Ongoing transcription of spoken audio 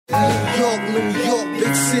New York,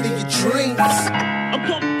 big city of dreams. I'm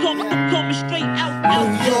coming straight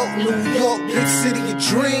out. New York, big city of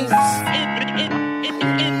dreams.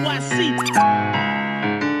 NYC.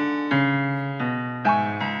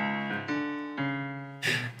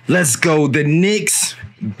 Let's go. The Knicks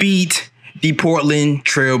beat the Portland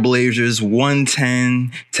Trailblazers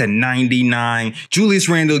 110-99. Julius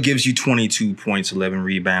Randle gives you 22 points, 11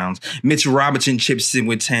 rebounds. Mitchell Robinson chips in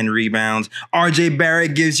with 10 rebounds. RJ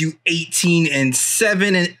Barrett gives you 18 and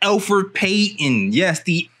 7. And Elfrid Payton, yes,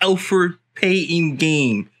 the Elfrid Payton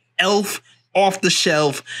game. Elf off the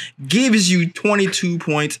shelf gives you 22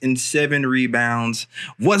 points and 7 rebounds.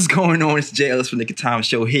 What's going on? It's Jay Ellis from Nick of Time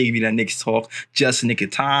Show. Here, give you that Knicks talk, just Nick of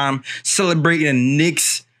Time. Celebrating a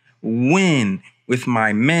Knicks win with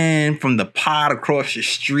my man from the pod across the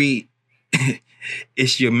street.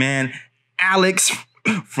 It's your man, Alex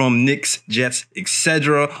from Knicks Jets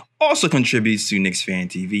Etc. Also contributes to Knicks Fan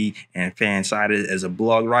TV and Fansided as a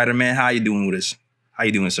blog writer. Man, how you doing with us? How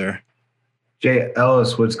you doing, sir? Jay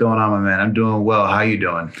Ellis, what's going on, my man? I'm doing well. How you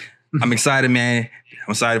doing? I'm excited, man.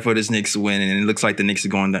 I'm excited for this Knicks win, and it looks like the Knicks are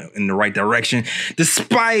going in the right direction,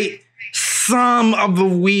 despite some of the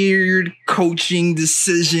weird coaching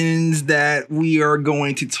decisions that we are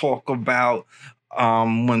going to talk about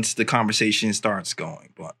once the conversation starts going.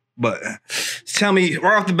 But tell me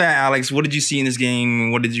right off the bat, Alex, what did you see in this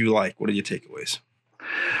game? What did you like? What are your takeaways?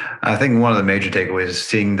 I think one of the major takeaways is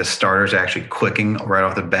seeing the starters actually clicking right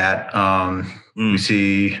off the bat.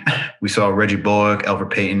 We saw Reggie Bullock, Elfrid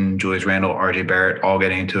Payton, Julius Randle, RJ Barrett all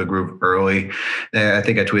getting into a groove early. I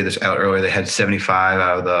think I tweeted this out earlier. They had 75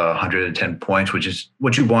 out of the 110 points, which is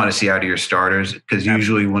what you want to see out of your starters. Because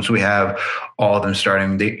usually once we have all of them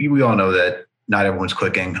starting, we all know that not everyone's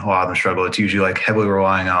clicking. A lot of them struggle. It's usually like heavily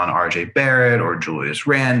relying on RJ Barrett or Julius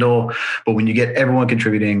Randle. But when you get everyone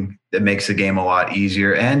contributing, it makes the game a lot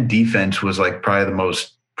easier. And defense was like probably the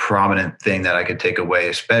most prominent thing that I could take away,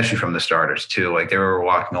 especially from the starters too. Like they were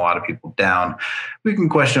walking a lot of people down. We can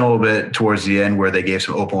question a little bit towards the end where they gave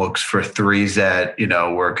some open looks for threes that,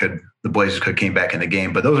 where the Blazers could came back in the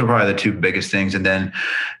game. But those are probably the two biggest things. And then,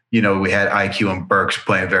 we had IQ and Burks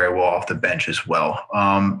playing very well off the bench as well.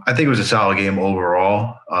 I think it was a solid game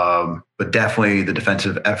overall, but definitely the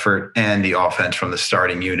defensive effort and the offense from the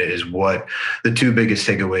starting unit is what the two biggest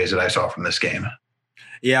takeaways that I saw from this game.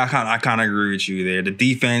 Yeah, I kind of agree with you there. The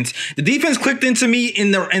defense clicked into me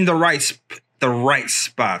in the right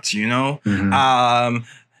spots. Mm-hmm.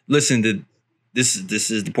 Listen, this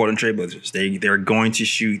is the Portland Trailblazers. They're going to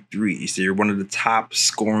shoot threes. They're one of the top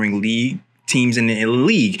scoring teams in the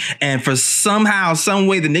league, and for somehow, some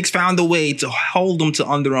way, the Knicks found a way to hold them to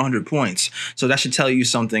under 100 points. So that should tell you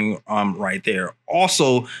something, right there.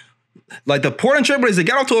 Also, like the Portland Trailblazers, they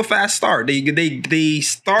got off to a fast start. They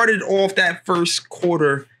started off that first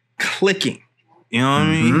quarter clicking. You know what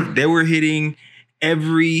I mean? They were hitting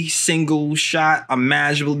every single shot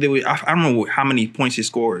imaginable. I don't know how many points they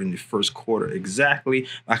scored in the first quarter exactly.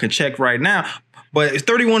 I can check right now. But it's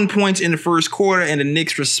 31 points in the first quarter, and the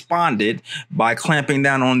Knicks responded by clamping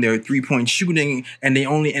down on their three-point shooting, and they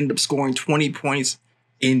only end up scoring 20 points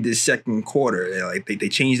in the second quarter. They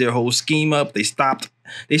changed their whole scheme up. They stopped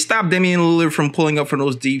Damian Lillard from pulling up from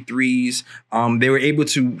those deep threes. They were able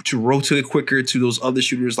to rotate quicker to those other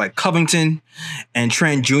shooters like Covington and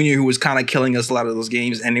Trent Jr., who was kind of killing us a lot of those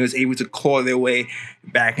games, and they was able to claw their way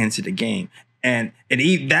back into the game. And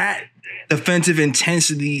that defensive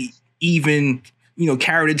intensity even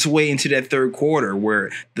carried its way into that third quarter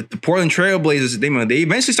where the Portland Trailblazers, they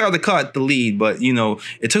eventually started to cut the lead, but,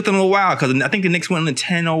 it took them a while because I think the Knicks went on a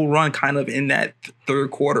 10-0 run kind of in that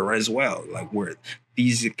third quarter as well, like where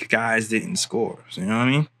these guys didn't score. So, you know what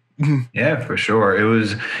I mean? Yeah, for sure. It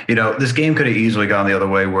was, this game could have easily gone the other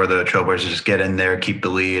way where the Trailblazers just get in there, keep the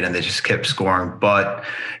lead, and they just kept scoring. But,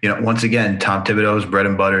 once again, Tom Thibodeau's bread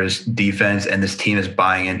and butter is defense, and this team is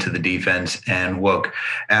buying into the defense. And look,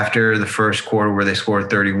 after the first quarter where they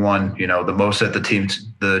scored 31, the most that the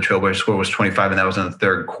Trailblazers scored was 25, and that was in the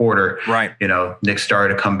third quarter. Right. Knicks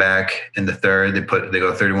started to come back in the third. They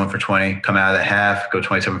go 31 for 20, come out of the half, go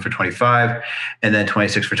 27 for 25, and then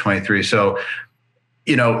 26 for 23. So,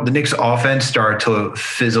 the Knicks offense started to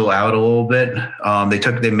fizzle out a little bit.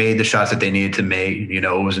 They made the shots that they needed to make. It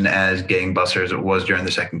wasn't as gangbuster as it was during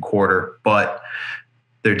the second quarter, but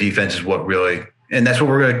their defense is what really, and that's what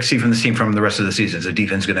we're going to see from this team from the rest of the season. So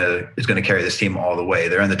defense is going to carry this team all the way.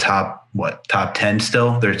 They're in the top 10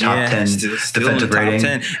 still. They're top 10 defensive rating.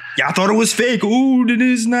 10. Y'all thought it was fake. Ooh, it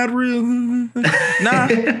is not real.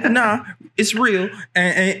 Nah. It's real.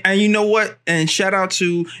 And you know what? And shout out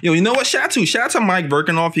to, shout out to Mike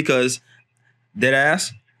Birkenhoff, because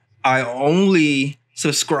deadass, I only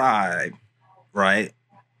subscribe, right,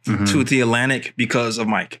 to the Atlantic because of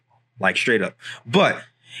Mike, like straight up. But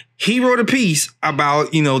he wrote a piece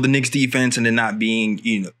about, the Knicks defense and it not being,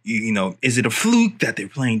 is it a fluke that they're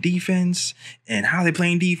playing defense and how they're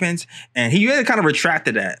playing defense? And he really kind of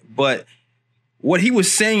retracted that. But what he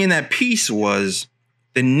was saying in that piece was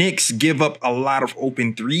the Knicks give up a lot of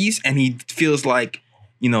open threes and he feels like,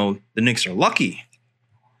 the Knicks are lucky.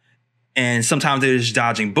 And sometimes they're just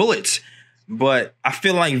dodging bullets. But I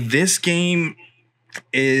feel like this game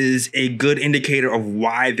is a good indicator of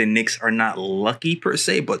why the Knicks are not lucky per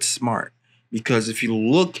se, but smart. Because if you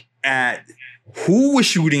look at who was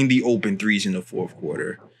shooting the open threes in the fourth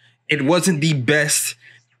quarter, it wasn't the best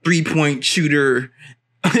 3-point shooter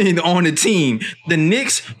on the team. The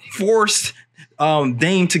Knicks forced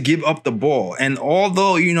Dame to give up the ball. And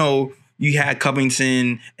although, you had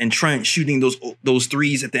Covington and Trent shooting those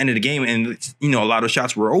threes at the end of the game, and, a lot of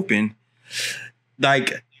shots were open,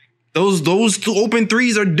 like, Those two open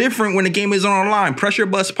threes are different when the game is on the line. Pressure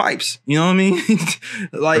bust pipes. You know what I mean?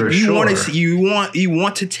 Like you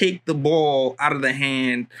want to take the ball out of the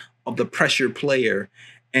hand of the pressure player,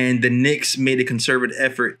 and the Knicks made a concerted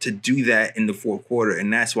effort to do that in the fourth quarter,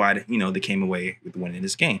 and that's why they came away with winning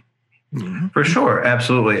this game. For sure,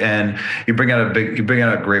 absolutely. And you bring out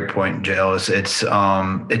a great point, JL.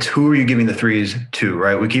 It's who are you giving the threes to,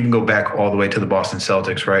 right? We can even go back all the way to the Boston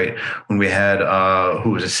Celtics, right? When we had who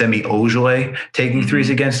was it, Semi Ojeleye taking threes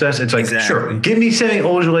against us. It's like, sure, give me Semi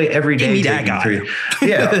Ojeleye every day. Give me that guy. Three.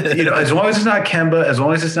 Yeah, as long as it's not Kemba, as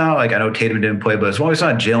long as it's not, like, I know Tatum didn't play, but as long as it's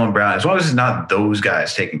not Jaylen Brown, as long as it's not those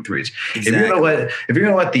guys taking threes. Exactly. If you're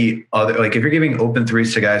gonna let the other, like, if you're giving open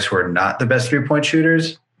threes to guys who are not the best 3-point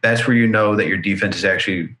shooters, that's where you know that your defense is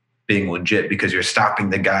actually being legit, because you're stopping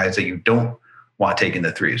the guys that you don't want taking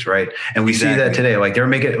the threes, right? And we see that today. Like, they're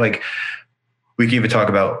making, like, we can even talk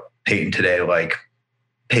about Peyton today. Like,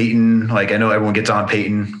 Peyton, like, I know everyone gets on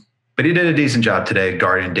Peyton, but he did a decent job today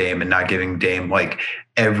guarding Dame and not giving Dame, like,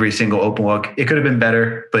 every single open look. It could have been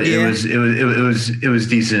better, but it was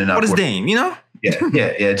decent enough. What is Dame, Yeah,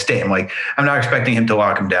 it's Dame. Like, I'm not expecting him to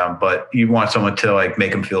lock him down, but you want someone to, like,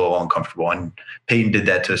 make him feel a little uncomfortable, and Peyton did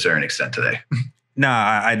that to a certain extent today.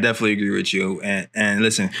 Nah, I definitely agree with you. And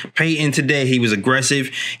listen, Peyton today, he was aggressive.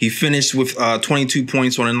 He finished with 22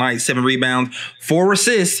 points on the night, 7 rebounds, 4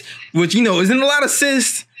 assists, which, isn't a lot of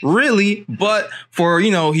assists, really, but for,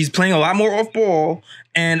 he's playing a lot more off ball.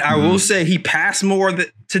 And I will say he passed more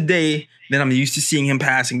today than I'm used to seeing him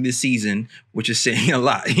passing this season, which is saying a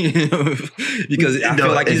lot, because I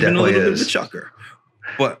feel like he's been a little bit of a chucker.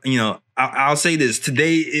 But, I'll say this.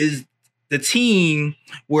 Today is the team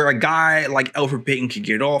where a guy like Elfrid Payton can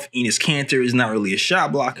get off. Enes Kanter is not really a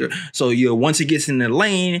shot blocker. So, once he gets in the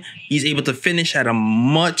lane, he's able to finish at a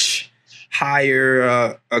much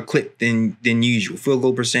higher clip than usual. Field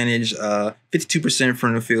goal percentage, 52%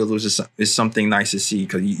 from the field is something nice to see,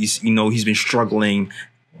 because he's been struggling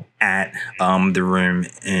at the rim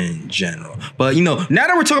in general. But, now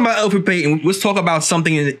that we're talking about Elfrid Payton, let's talk about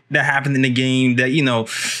something that happened in the game that,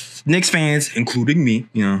 Knicks fans, including me,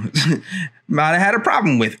 might have had a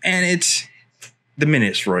problem with. And it's the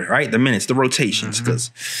minutes, Roy, right? The minutes, the rotations.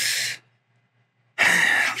 Because,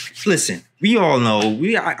 listen, we all know,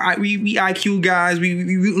 we IQ guys, we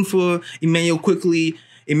rooting for Emmanuel Quickley.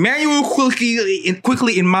 Emmanuel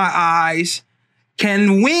Quickley, in my eyes,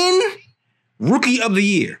 can win Rookie of the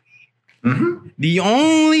Year. The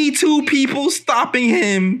only 2 people stopping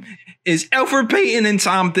him is Elfrid Payton and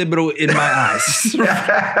Tom Thibodeau in my eyes.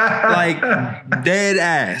 Like, dead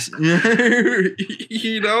ass.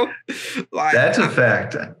 Like, that's a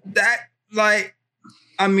fact.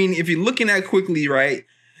 If you're looking at Quickley, right?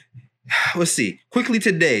 Let's see. Quickley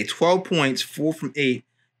today, 12 points, 4 from 8,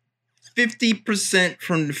 50%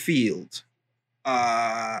 from the field,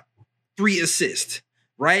 3 assists,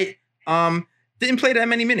 right? Didn't play that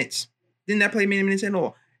many minutes. Did not play many minutes at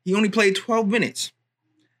all. He only played 12 minutes.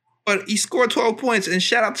 But he scored 12 points. And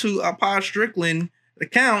shout out to Pod Strickland, the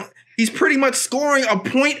count. He's pretty much scoring a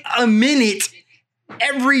point a minute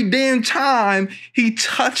every damn time he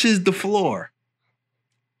touches the floor.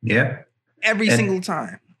 Yeah. Every single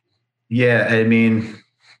time. Yeah, IQ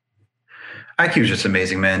is just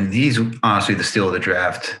amazing, man. He's honestly the steal of the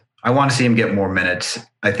draft. I want to see him get more minutes.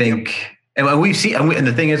 I think, and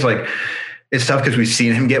the thing is, like, it's tough because we've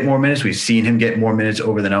seen him get more minutes. We've seen him get more minutes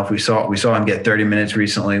over than else. We saw him get 30 minutes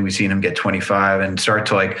recently. We've seen him get 25 and start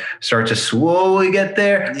to slowly get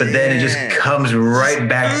there. But then it just comes right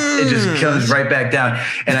back. It just comes right back down.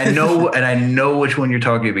 And I know which one you're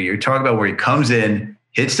talking about. You're talking about where he comes in,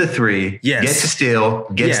 hits the 3, gets a steal,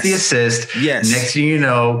 gets the assist. Next thing you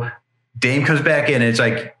know, Dame comes back in, and it's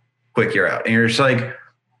like, quick, you're out. And you're just like,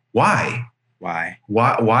 why? Why?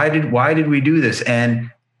 Why did we do this?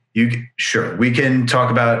 And sure, we can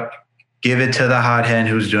talk about give it to the hot hen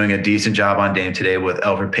who's doing a decent job on Dame today with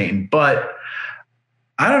Elfrid Payton, but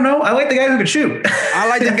I don't know. I like the guy who can shoot. I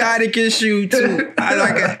like the guy that can shoot too. I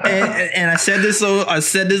like it. And I said this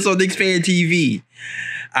on Knicks Fan TV.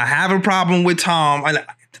 I have a problem with Tom.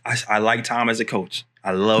 I like Tom as a coach.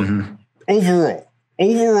 I love him. Overall,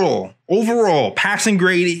 passing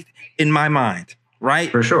grade in my mind,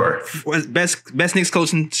 right? For sure. Best Knicks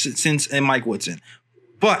coach since Mike Woodson.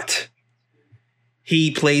 But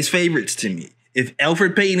he plays favorites to me. If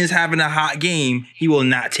Elfrid Payton is having a hot game, he will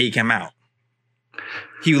not take him out.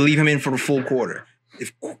 He will leave him in for the full quarter.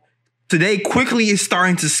 If today quickly is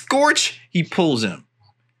starting to scorch, he pulls him.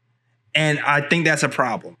 And I think that's a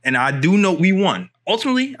problem. And I do know we won.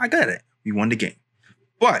 Ultimately, I got it. We won the game.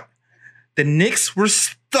 But the Knicks were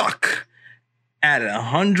stuck at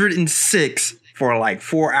 106 for like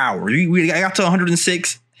 4 hours. We got to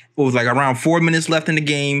 106. It was like around 4 minutes left in the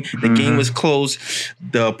game. The game was close.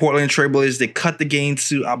 The Portland Trailblazers, they cut the game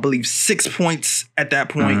to, I believe, 6 points at that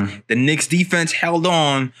point. The Knicks defense held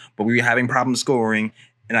on, but we were having problems scoring.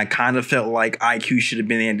 And I kind of felt like IQ should have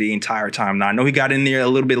been there the entire time. Now, I know he got in there a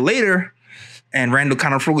little bit later, and Randle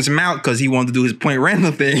kind of froze him out because he wanted to do his point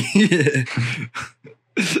Randle thing.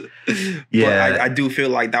 Yeah. But I do feel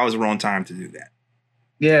like that was the wrong time to do that.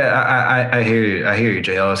 Yeah, I hear you. I hear you,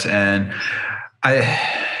 J. Ellis. And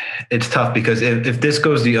it's tough because if this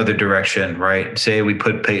goes the other direction, right? Say we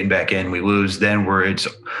put Payton back in, we lose, then it's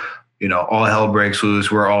all hell breaks loose.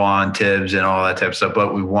 We're all on Tibbs and all that type of stuff,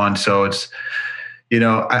 but we won. So it's,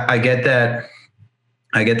 I get that.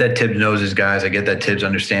 I get that Tibbs knows his guys. I get that Tibbs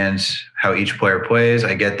understands how each player plays.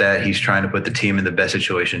 I get that he's trying to put the team in the best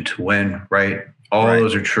situation to win, right? All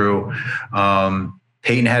those are true.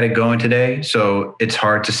 Payton had it going today, so it's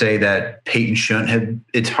hard to say that Payton shouldn't have.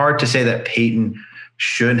 It's hard to say that Payton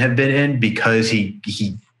shouldn't have been in because he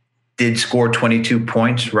did score 22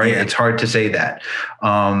 points, right? Yeah. It's hard to say that.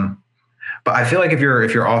 But I feel like if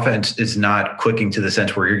your offense is not clicking to the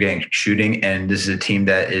sense where you're getting shooting, and this is a team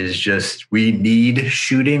that is just, we need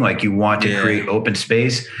shooting, like you want to create open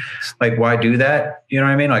space, like why do that? You know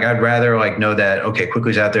what I mean? Like I'd rather know that, okay,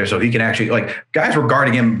 Quickly's out there so he can actually, guys were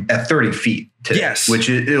guarding him at 30 feet today, which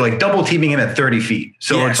is like double teaming him at 30 feet.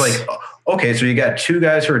 So it's like, okay, so you got two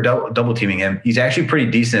guys who are double teaming him. He's actually pretty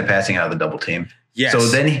decent at passing out of the double team. Yes.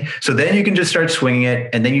 So then you can just start swinging it,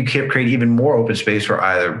 and then you can create even more open space for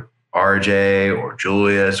either RJ or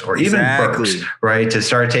Julius or even Burks, right? To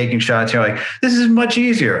start taking shots. You're like, this is much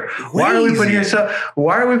easier. Why are we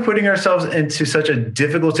putting ourselves into such a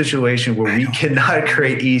difficult situation where we cannot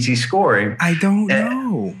create easy scoring? I don't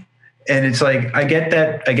know. And it's like, I get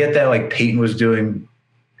that like Payton was doing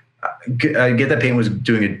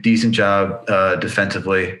a decent job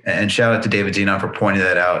defensively, and shout out to David Zenon for pointing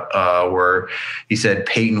that out, where he said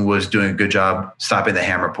Payton was doing a good job stopping the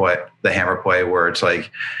hammer play where it's like,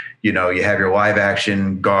 you have your live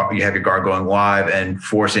action, you have your guard going live and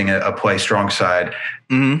forcing a play strong side,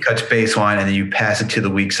 cuts baseline, and then you pass it to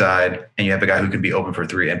the weak side, and you have a guy who can be open for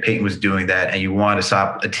three. And Payton was doing that, and you want to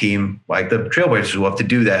stop a team like the Trailblazers who love to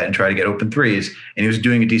do that and try to get open threes. And he was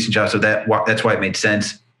doing a decent job, so that's why it made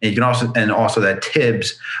sense. And you can also that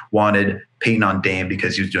Tibbs wanted Payton on Dame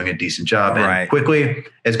because he was doing a decent job. And Quickly,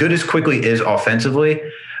 as good as Quickly is offensively,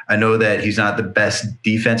 I know that he's not the best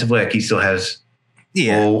defensively. Like he still has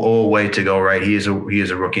a way to go. Right, he is a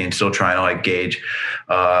rookie and still trying to gauge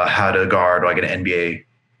how to guard like an NBA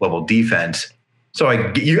level defense. So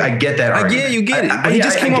I get that. You get it. But he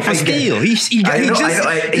just came off a steal. He was just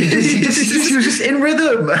in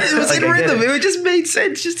rhythm. It was in rhythm. It just made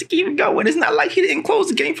sense just to keep it going. It's not like he didn't close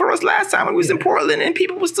the game for us last time when we was in Portland and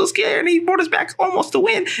people were still scared and he brought us back almost to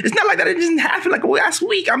win. It's not like that. It didn't happen like last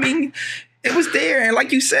week. I mean, it was there. And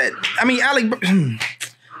like you said, I mean, Alec,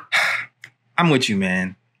 I'm with you,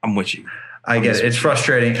 man. I'm with you. I get it. It's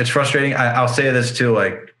frustrating. I'll say this too.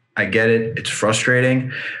 I get it. It's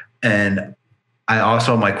frustrating. And I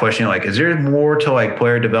also am questioning, is there more to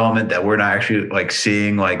player development that we're not actually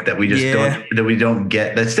seeing, that we just don't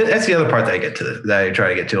get? That's the other part that I get to, that I try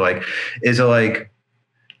to get to, is it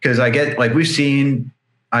because I get, we've seen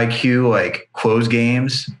IQ close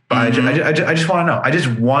games, but I just want to know. I just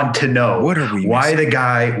want to know why the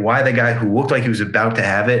guy who looked like he was about to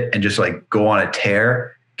have it and just go on a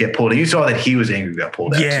tear get pulled. And you saw that he was angry, got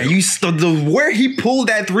pulled out. Yeah, where he pulled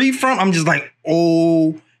that three from, I'm just like,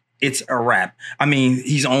 oh. It's a wrap. I mean,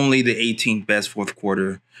 he's only the 18th best fourth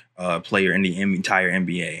quarter player in the entire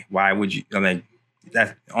NBA. Why would you? I mean,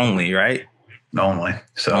 that's only, right? Only.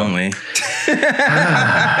 So Only.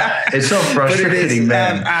 it's so frustrating,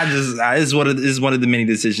 man. It's one of the many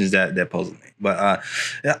decisions that puzzle me. But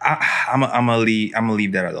I'm gonna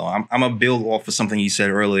leave that alone. I'm gonna build off of something you said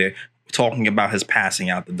earlier, talking about his passing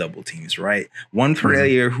out the double teams. Right, one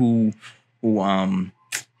player who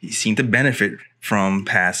he seemed to benefit from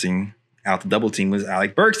passing out the double team was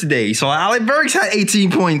Alec Burks today. You saw Alec Burks had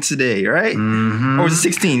 18 points today, right? Or was it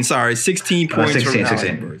 16? Sorry, 16 points 16, from 16.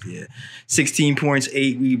 Alec Burks. Yeah, 16 points,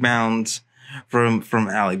 8 rebounds from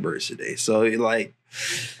Alec Burks today. So like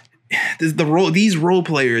these role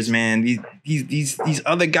players, man, these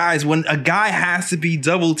other guys. When a guy has to be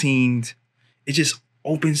double teamed, it just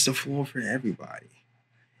opens the floor for everybody.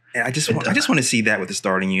 And I just want to see that with the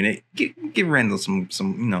starting unit. Give Randle some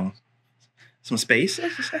space.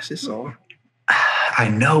 That's just all. I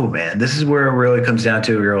know, man. This is where it really comes down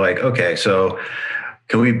to. You're like, okay, so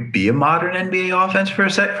can we be a modern NBA offense for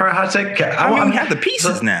a hot sec? We have the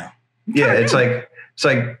pieces now. Yeah, it's like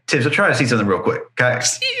Tibbs. I'll try to see something real quick. I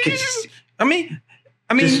mean,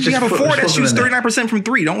 we have a four that shoots 39% from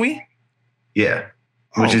three, don't we? Yeah,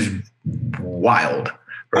 which is wild.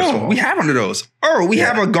 We have one of those. We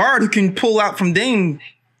have a guard who can pull out from Dame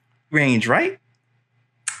range, right?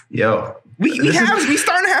 Yo. We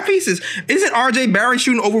starting to have pieces. Isn't RJ Barrett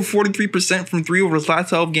shooting over 43% from three over his last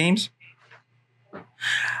 12 games?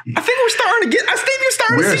 I think we're starting to see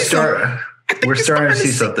something. We're starting to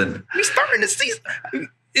see something. We're starting to see.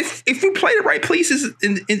 If we play the right places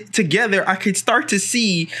together, I could start to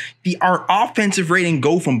see our offensive rating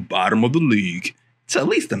go from bottom of the league to at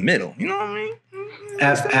least the middle. You know what I mean?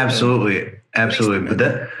 Absolutely.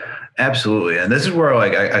 But absolutely. And this is where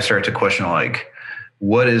I start to question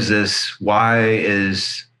what is this? Why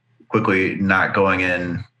is Quickly not going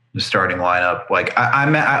in the starting lineup?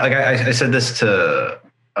 I said this to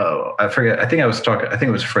I forget. I think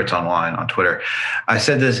it was Fritz online on Twitter. I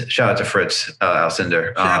said this. Shout out to Fritz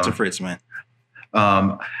Alcindor. Shout out to Fritz, man.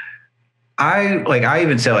 I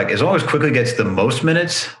even say as long as Quickly gets the most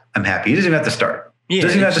minutes, I'm happy. He doesn't even have to start. Yeah,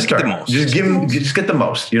 doesn't even have to start. Just get the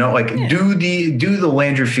most. Do the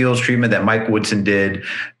Landry Fields treatment that Mike Woodson did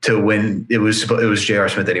to when it was J.R.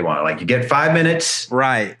 Smith that he wanted. You get 5 minutes,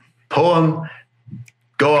 right? Pull him.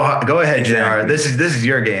 Go ahead, exactly. JR. This is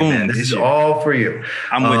your game, man. This is all for you.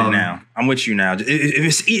 I'm with it now. I'm with you now. If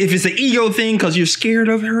it's an ego thing because you're scared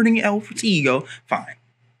of hurting Alfred's ego, fine.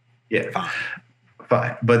 Yeah,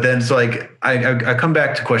 fine. But then it's I come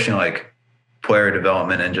back to question player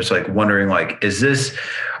development and just wondering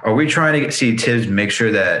are we trying to see Tibbs make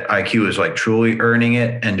sure that IQ is truly earning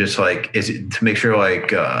it and just is it to make sure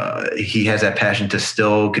he has that passion to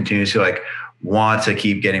still continue to want to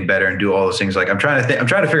keep getting better and do all those things. I'm trying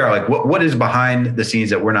to figure out what is behind the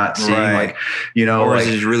scenes that we're not seeing, right. Or is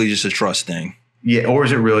it really just a trust thing? Yeah, or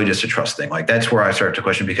is it really just a trust thing? That's where I start to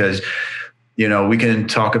question because we can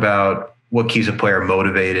talk about what keeps a player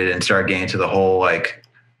motivated and start getting to the whole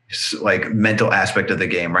mental aspect of the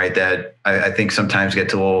game, right? That I think sometimes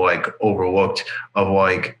gets a little overlooked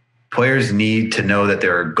of players need to know that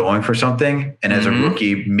they're going for something. And as a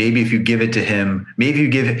rookie, maybe if you give it to him,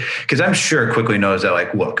 because I'm sure Quickly knows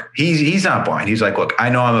that look, he's not blind. He's look, I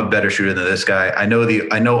know I'm a better shooter than this guy. I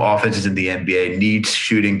know offenses in the NBA need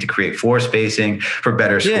shooting to create floor spacing for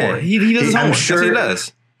better scoring. He does. I'm sure he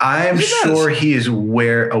does. I'm sure he is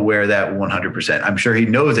aware of that 100%. I'm sure he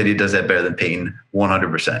knows that he does that better than Payton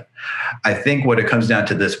 100%. I think what it comes down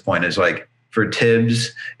to this point is for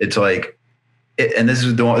Tibbs, it's and this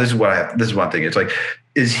is what I'm thinking. It's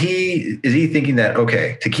is he thinking that,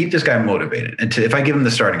 okay, to keep this guy motivated and if I give him the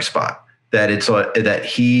starting spot, that it's that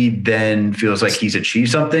he then feels he's achieved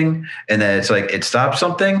something and that it's it stops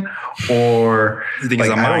something, or you think it's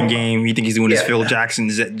a mind game? You think he's doing this Phil Jackson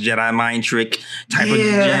Jedi mind trick type of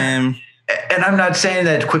jam? And I'm not saying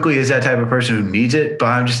that Quickly is that type of person who needs it, but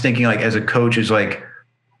I'm just thinking as a coach is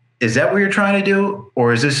is that what you're trying to do,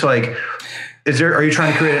 or is this are you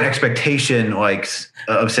trying to create an expectation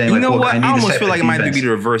of saying what? I need I almost feel it might be the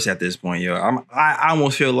reverse at this point, yo. I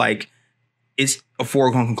almost feel it's a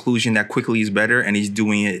foregone conclusion that Quickly is better, and he's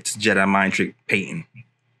doing it to Jedi mind trick Payton.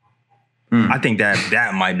 I think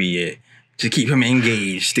that might be it, to keep him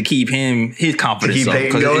engaged, to keep his confidence up,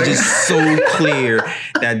 because it's just so clear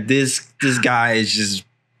that this guy is just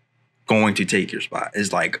going to take your spot.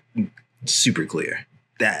 It's super clear.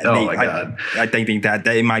 My God. I think that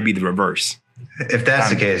it might be the reverse. If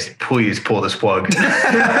that's the case, please pull this plug.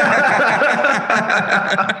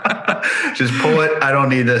 Just pull it. I don't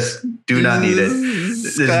need this. Do not need it.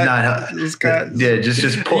 This is not. Yeah,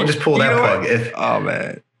 just pull that plug. Oh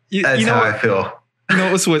man, that's how I feel.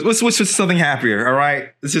 Let's switch to something happier. All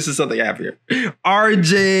right, let's switch to something happier.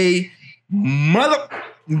 RJ Mother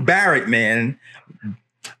Barrett, man.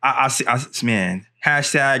 I see, man.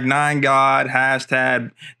 Hashtag 9God.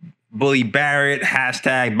 Hashtag Bully Barrett.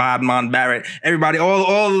 Hashtag Bodmon Barrett. Everybody,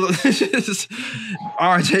 all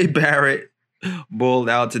RJ Barrett bowled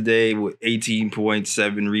out today with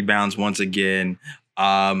 18.7 rebounds once again.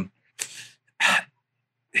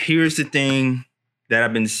 Here's the thing that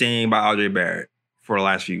I've been saying about RJ Barrett for the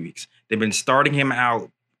last few weeks. They've been starting him out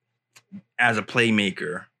as a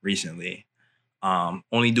playmaker recently.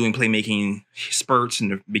 Only doing playmaking spurts in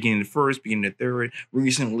the beginning of the first, beginning of the third.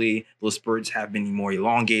 Recently, those spurts have been more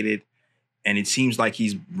elongated, and it seems like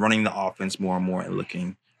he's running the offense more and more and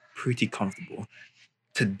looking pretty comfortable.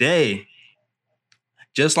 Today,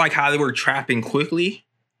 just like how they were trapping quickly,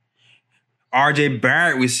 RJ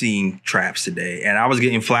Barrett was seeing traps today, and I was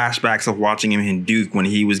getting flashbacks of watching him in Duke when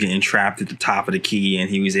he was getting trapped at the top of the key, and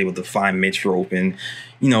he was able to find Mitch for open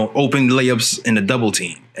layups in the double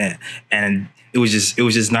team, and it was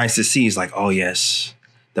just nice to see. It's like, oh yes,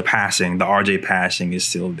 the RJ passing is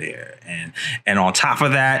still there, and on top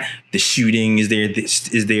of that, the shooting is there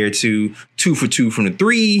too. 2 for 2 from the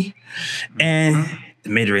three, and the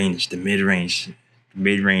mid range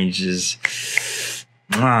is.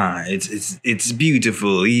 It's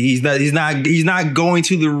beautiful. He's not going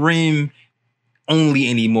to the rim only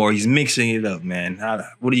anymore. He's mixing it up, man.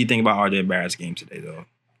 What do you think about RJ Barrett's game today, though?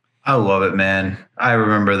 I love it, man. I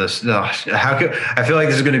remember this. I feel like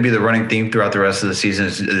this is going to be the running theme throughout the rest of the season.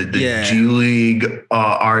 Is the G League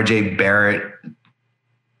RJ Barrett,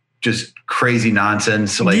 just crazy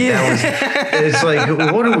nonsense. Like that was. It's like,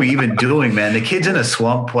 what are we even doing, man? The kid's in a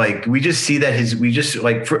slump. Like we just see that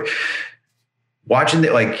watching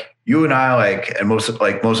it, like you and I, like, and most of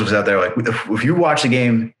us out there, like if you watch the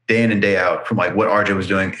game day in and day out from like what RJ was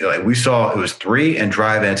doing, like we saw it was 3 and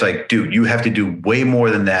drive, and it's like, dude, you have to do way more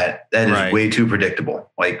than that. That is way too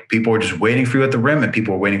predictable. Like people are just waiting for you at the rim, and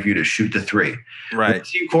people are waiting for you to shoot the 3. Right. Once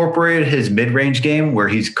he incorporated his mid-range game where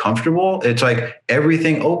he's comfortable, it's like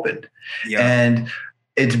everything opened, and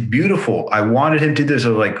it's beautiful. I wanted him to do this. I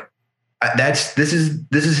was like, this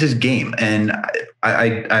is his game, and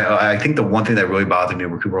I think the one thing that really bothered me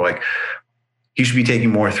where people were like, he should be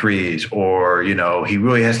taking more threes, or he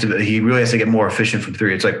really has to get more efficient from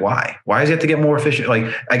 3. It's like, why does he have to get more efficient?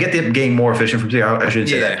 Like I get the getting more efficient from 3. I shouldn't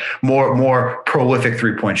say that. More prolific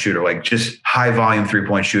 3-point shooter, like just high volume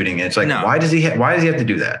 3-point shooting. And it's like, why does he have to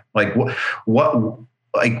do that? Like what?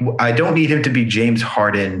 Like I don't need him to be James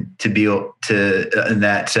Harden to be able to in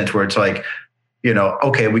that sense where it's like,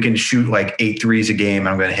 okay, we can shoot like 8 threes a game.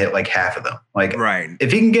 I'm going to hit like half of them. Like,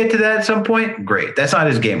 if he can get to that at some point, great. That's not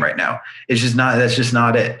his game right now. That's just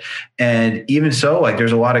not it. And even so, like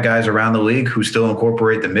there's a lot of guys around the league who still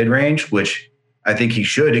incorporate the mid range, which I think he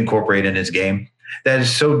should incorporate in his game. That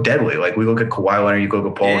is so deadly. Like we look at Kawhi Leonard, you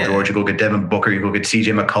look at Paul George, you look at Devin Booker, you look at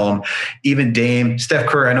CJ McCollum, even Dame, Steph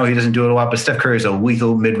Curry. I know he doesn't do it a lot, but Steph Curry is a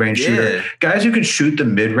lethal mid range shooter. Guys who can shoot the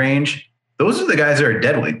mid range, those are the guys that are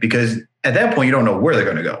deadly because at that point, you don't know where they're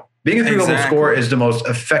going to go. Being a 3-level scorer is the most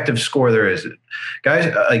effective score there is.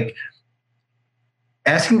 Guys, like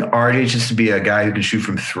asking RJ just to be a guy who can shoot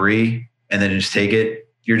from 3 and then just take it,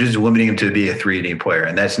 you're just limiting him to be a 3-and-D player.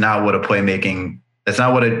 And that's not what that's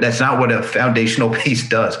not what a foundational piece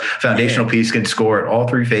does. Foundational piece can score at all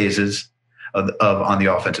 3 phases of on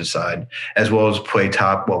the offensive side, as well as play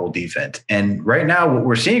top level defense. And right now what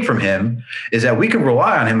we're seeing from him is that we can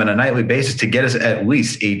rely on him on a nightly basis to get us at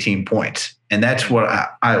least 18 points. And that's what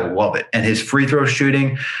I love it. And his free throw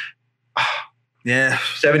shooting,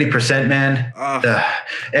 70%, man.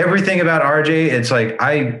 Everything about RJ, it's like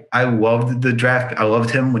I loved the draft. I loved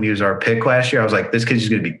him when he was our pick last year. I was like, this kid's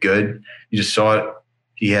just going to be good. You just saw it.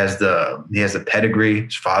 He has the pedigree.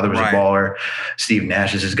 His father was a baller. Steve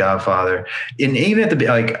Nash is his godfather. And even at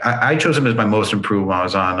the I chose him as my most improved when I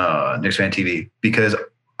was on Knicks Fan TV because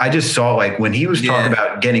I just saw like when he was talking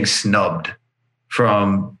about getting snubbed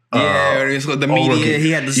from the media.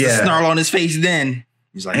 He had the snarl on his face then.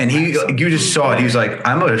 He's like, and you just saw it. He was like,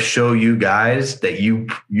 I'm going to show you guys that you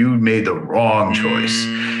made the wrong choice.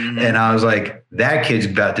 And I was like, that kid's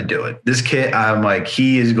about to do it. This kid, I'm like,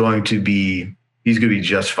 he's going to be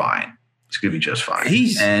just fine. He's going to be just fine.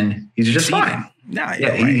 He's just fine.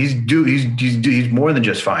 He's more than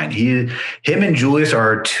just fine. Him and Julius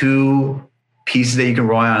are 2 pieces that you can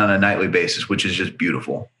rely on a nightly basis, which is just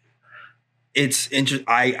beautiful. It's interesting.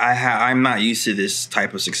 I'm not used to this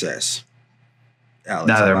type of success. Alex,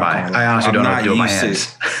 neither am I. I honestly don't know what to do with my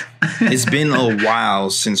hands. It's been a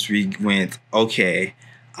while since we went, okay,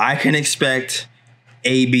 I can expect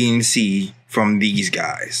A, B, and C from these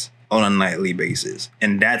guys on a nightly basis.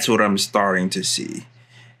 And that's what I'm starting to see.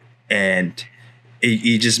 And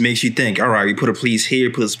it just makes you think, all right, we put a piece here,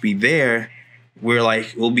 put a piece there. We're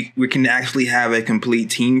like, we can actually have a complete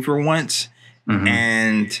team for once,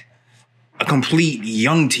 and a complete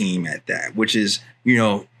young team at that, which is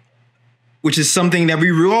something that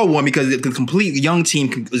we all want, because the complete young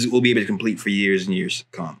team will be able to complete for years and years to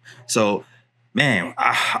come. So, man,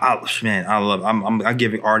 I love. I'm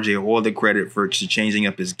giving RJ all the credit for changing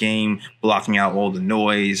up his game, blocking out all the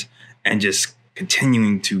noise, and just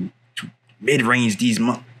continuing to mid-range these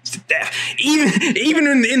months to death. Even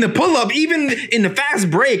in the pull-up, even in the fast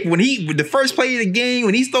break, when the first play of the game,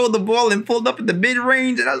 when he stole the ball and pulled up at the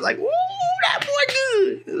mid-range, and I was like, "Woo, that boy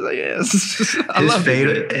good." It was like, yes.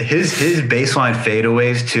 His baseline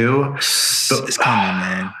fadeaways too. It's coming,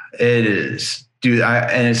 man. It is, dude.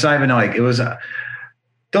 And it's not even like it was.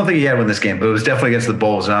 Don't think he had one this game, but it was definitely against the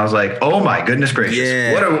Bulls, and I was like, "Oh my goodness gracious!"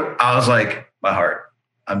 Yeah. I was like, my heart,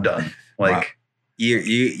 I'm done. Like. Wow.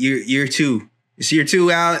 Year two. It's year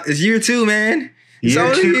two out. It's year two, man.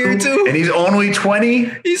 Year two. And he's only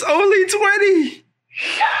 20? He's only 20.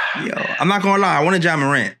 Yo, I'm not going to lie. I wanted Ja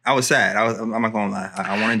Morant. I was sad. I'm not going to lie.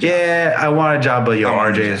 I wanted Ja. Yeah, I wanted Ja, but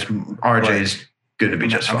RJ's going to be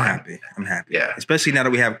just fine. I'm happy. Yeah. Especially now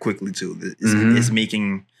that we have quickly, too.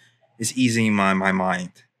 It's easing my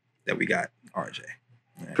mind that we got RJ.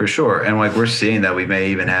 Yeah. For sure. And like we're seeing that we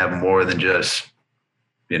may even have more than just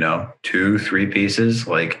 2-3 pieces.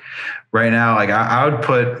 Like right now, like I would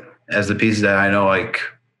put as the pieces that I know, like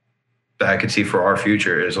that I could see for our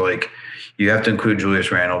future is like, you have to include Julius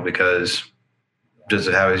Randle, because just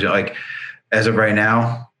how he's like, as of right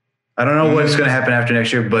now, I don't know what's going to happen after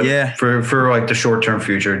next year, but for like the short-term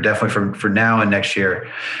future, definitely for now and next year.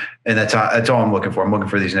 And that's all I'm looking for. I'm looking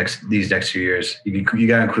for these next few years. You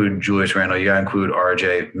got to include Julius Randle. You got to include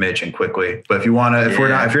RJ, Mitch, and Quickly. But if you want to, if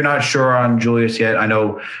you're not sure on Julius yet, I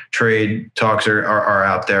know trade talks are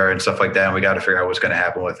out there and stuff like that, and we got to figure out what's going to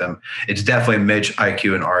happen with him. It's definitely Mitch,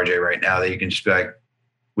 IQ, and RJ right now that you can just be like,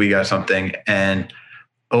 we got something. And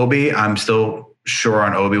Obi, I'm still sure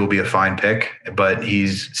on Obi will be a fine pick, but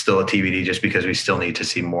he's still a TBD just because we still need to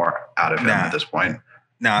see more out of him at this point.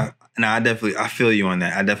 I feel you on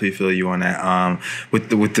that. I definitely feel you on that. With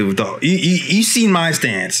the you seen my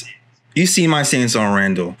stance. You seen my stance on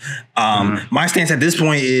Randle. My stance at this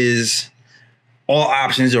point is all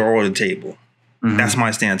options are on the table. That's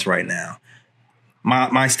my stance right now.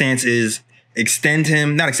 My stance is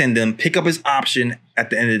pick up his option at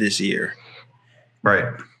the end of this year. Right.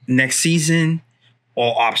 Next season,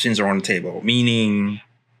 all options are on the table. Meaning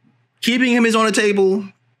keeping him is on the table,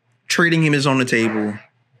 trading him is on the table.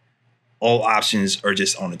 All options are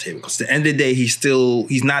just on the table. Because at the end of the day,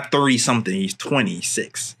 he's not 30 something. He's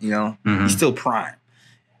 26, He's still prime.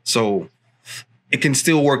 So it can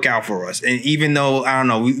still work out for us. And even though, I don't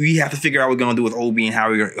know, we have to figure out what we're going to do with Obi and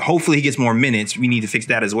how hopefully he gets more minutes. We need to fix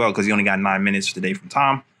that as well, because he only got 9 minutes today from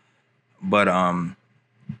Tom. But,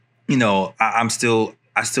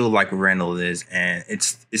 I still like what Randle is, and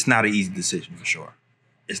it's not an easy decision for sure.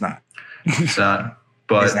 It's not. It's not.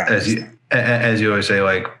 But as you always say,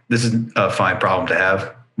 like, this is a fine problem to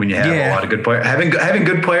have when you have a lot of good players. Having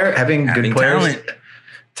good players, talent.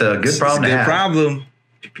 It's a good problem to have.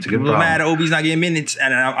 It's a good problem. Mad at Obi's not getting minutes,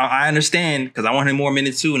 and I understand, because I want him more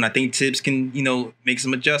minutes too, and I think Tibbs can, make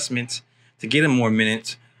some adjustments to get him more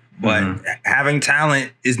minutes. But having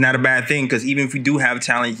talent is not a bad thing, because even if we do have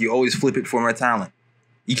talent, you always flip it for more talent.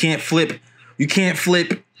 You can't flip right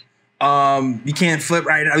now. You can't flip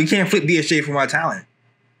BSJ for my talent.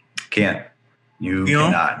 Can't. You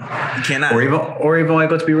cannot. You cannot. Or even like,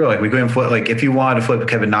 let's be real. Like, we couldn't flip. Like, if you wanted to flip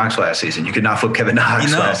Kevin Knox last season, you could not flip Kevin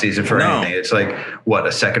Knox last season for anything. It's like, what,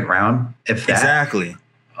 a second round? If that. Exactly.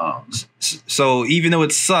 So even though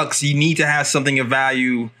it sucks, you need to have something of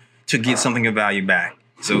value to get something of value back.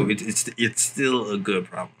 So it's still a good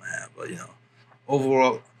problem to have. But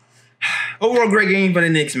overall, great game for the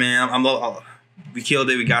Knicks, man. We killed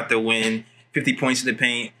it. We got the win. 50 points in the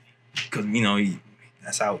paint, because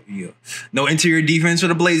that's how no interior defense for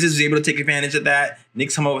the Blazers. Was able to take advantage of that.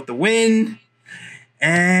 Knicks come up with the win.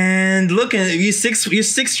 And looking, you're sixth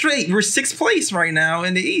straight. We're sixth place right now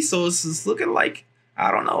in the East. So it's looking like, I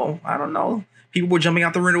don't know. People were jumping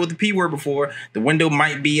out the window with the P word before. The window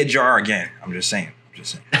might be ajar again. I'm just saying.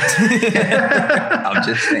 I'm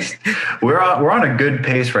just saying. We're on a good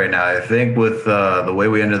pace right now. I think with the way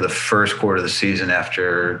we ended the first quarter of the season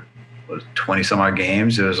after 20 some odd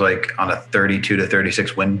games, it was like on a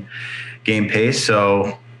 32-36 win game pace.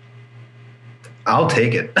 So I'll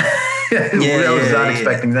take it. I was not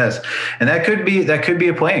expecting this, and that could be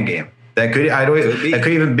a playing game. That could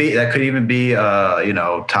even be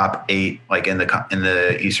top 8, like in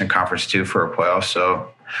the Eastern Conference too, for a playoff. So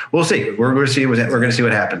we'll see. We're going to see what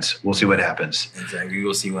happens. We'll see what happens. Exactly. We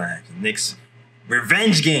will see what happens. Knicks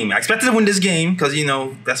revenge game. I expected to win this game because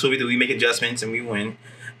that's what we do. We make adjustments and we win.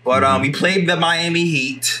 But we played the Miami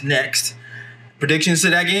Heat next. Predictions to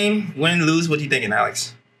that game? Win, lose? What are you thinking,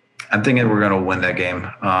 Alex? I'm thinking we're going to win that game.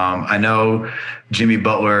 I know Jimmy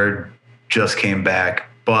Butler just came back,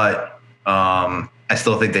 but I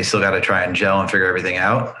still think they still got to try and gel and figure everything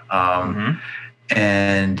out.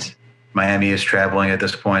 And Miami is traveling at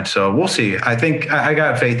this point, so we'll see. I think I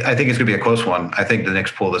got faith. I think it's going to be a close one. I think the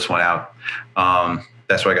Knicks pull this one out.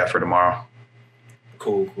 That's what I got for tomorrow.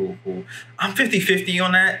 Cool. I'm 50-50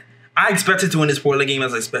 on that. I expected to win this Portland game,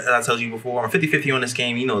 as I told you before. I'm 50-50 on this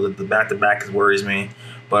game. The back-to-back worries me.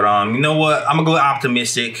 But you know what? I'm going to go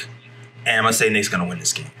optimistic, and I'm going to say Knicks going to win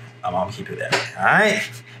this game. I'm going to keep it that way. All right?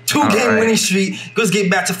 2-game winning streak. Let's get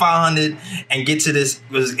back to 500 and get to this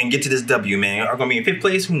W, man. Are going to be in 5th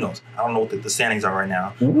place? Who knows? I don't know what the standings are right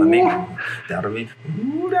now. But maybe that'll be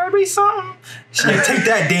something. Take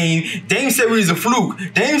that, Dame. Dame said we was a fluke.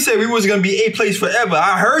 Dame said we was going to be 8th place forever.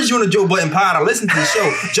 I heard you on the Joe Budden pod. I listened to the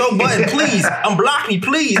show. Joe Budden, please. Unblock me,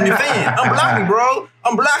 please. I'm your fan. Unblock me, bro.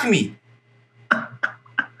 Unblock me.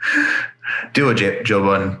 Do it, Joe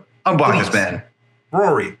Budden. Unblock this man.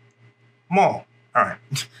 Rory. Maul. All right.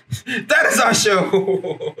 That is our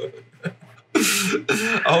show.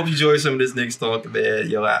 I hope you enjoyed some of this Knicks talk, man.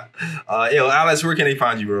 Yo, Alex, where can they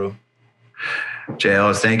find you, bro? Jay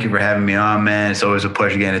Ellis, thank you for having me on, man. It's always a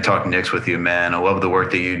pleasure getting to talk Knicks with you, man. I love the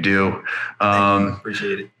work that you do.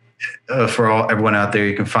 Appreciate it. For everyone out there,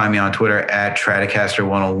 you can find me on Twitter at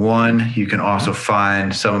Stratocaster101. You can also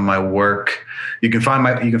find some of my work. You can find me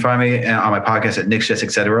on my podcast at Knicks Jets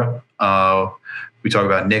Etc. We talk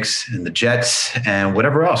about Knicks and the Jets and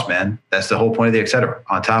whatever else, man. That's the whole point of the etc.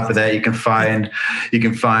 On top of that, you can find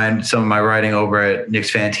some of my writing over at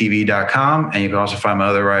KnicksFanTV.com, and you can also find my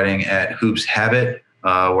other writing at Hoops Habit,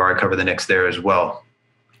 where I cover the Knicks there as well.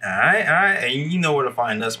 All right. And you know where to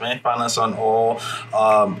find us, man. Find us on all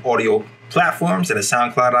audio platforms. That is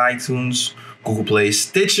SoundCloud, iTunes, Google Play,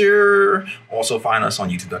 Stitcher. Also find us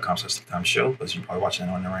on YouTube.com/ThickTimeShow, because you're probably watching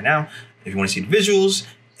it on there right now. If you want to see the visuals.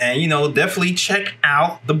 And, definitely check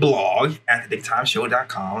out the blog at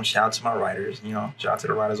ThickTimeShow.com. Shout out to my writers, shout out to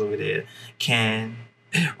the writers over there. Ken,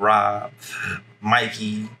 Rob,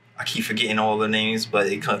 Mikey. I keep forgetting all the names, but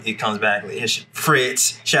it comes back.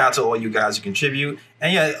 Fritz. Shout out to all you guys who contribute.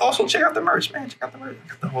 And yeah, also check out the merch, man. Check out the merch.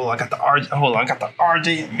 I got the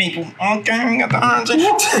RJ Maple. Okay, I got the RJ.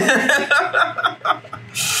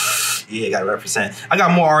 Yeah, gotta represent. I got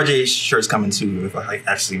more RJ shirts coming too if I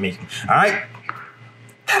actually make them. All right.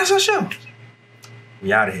 That is our show.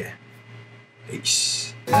 We out of here.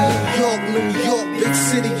 Peace. New York, big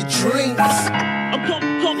city of dreams. I'm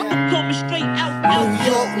coming straight out.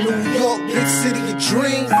 New York, big city of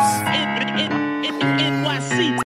dreams. NYC.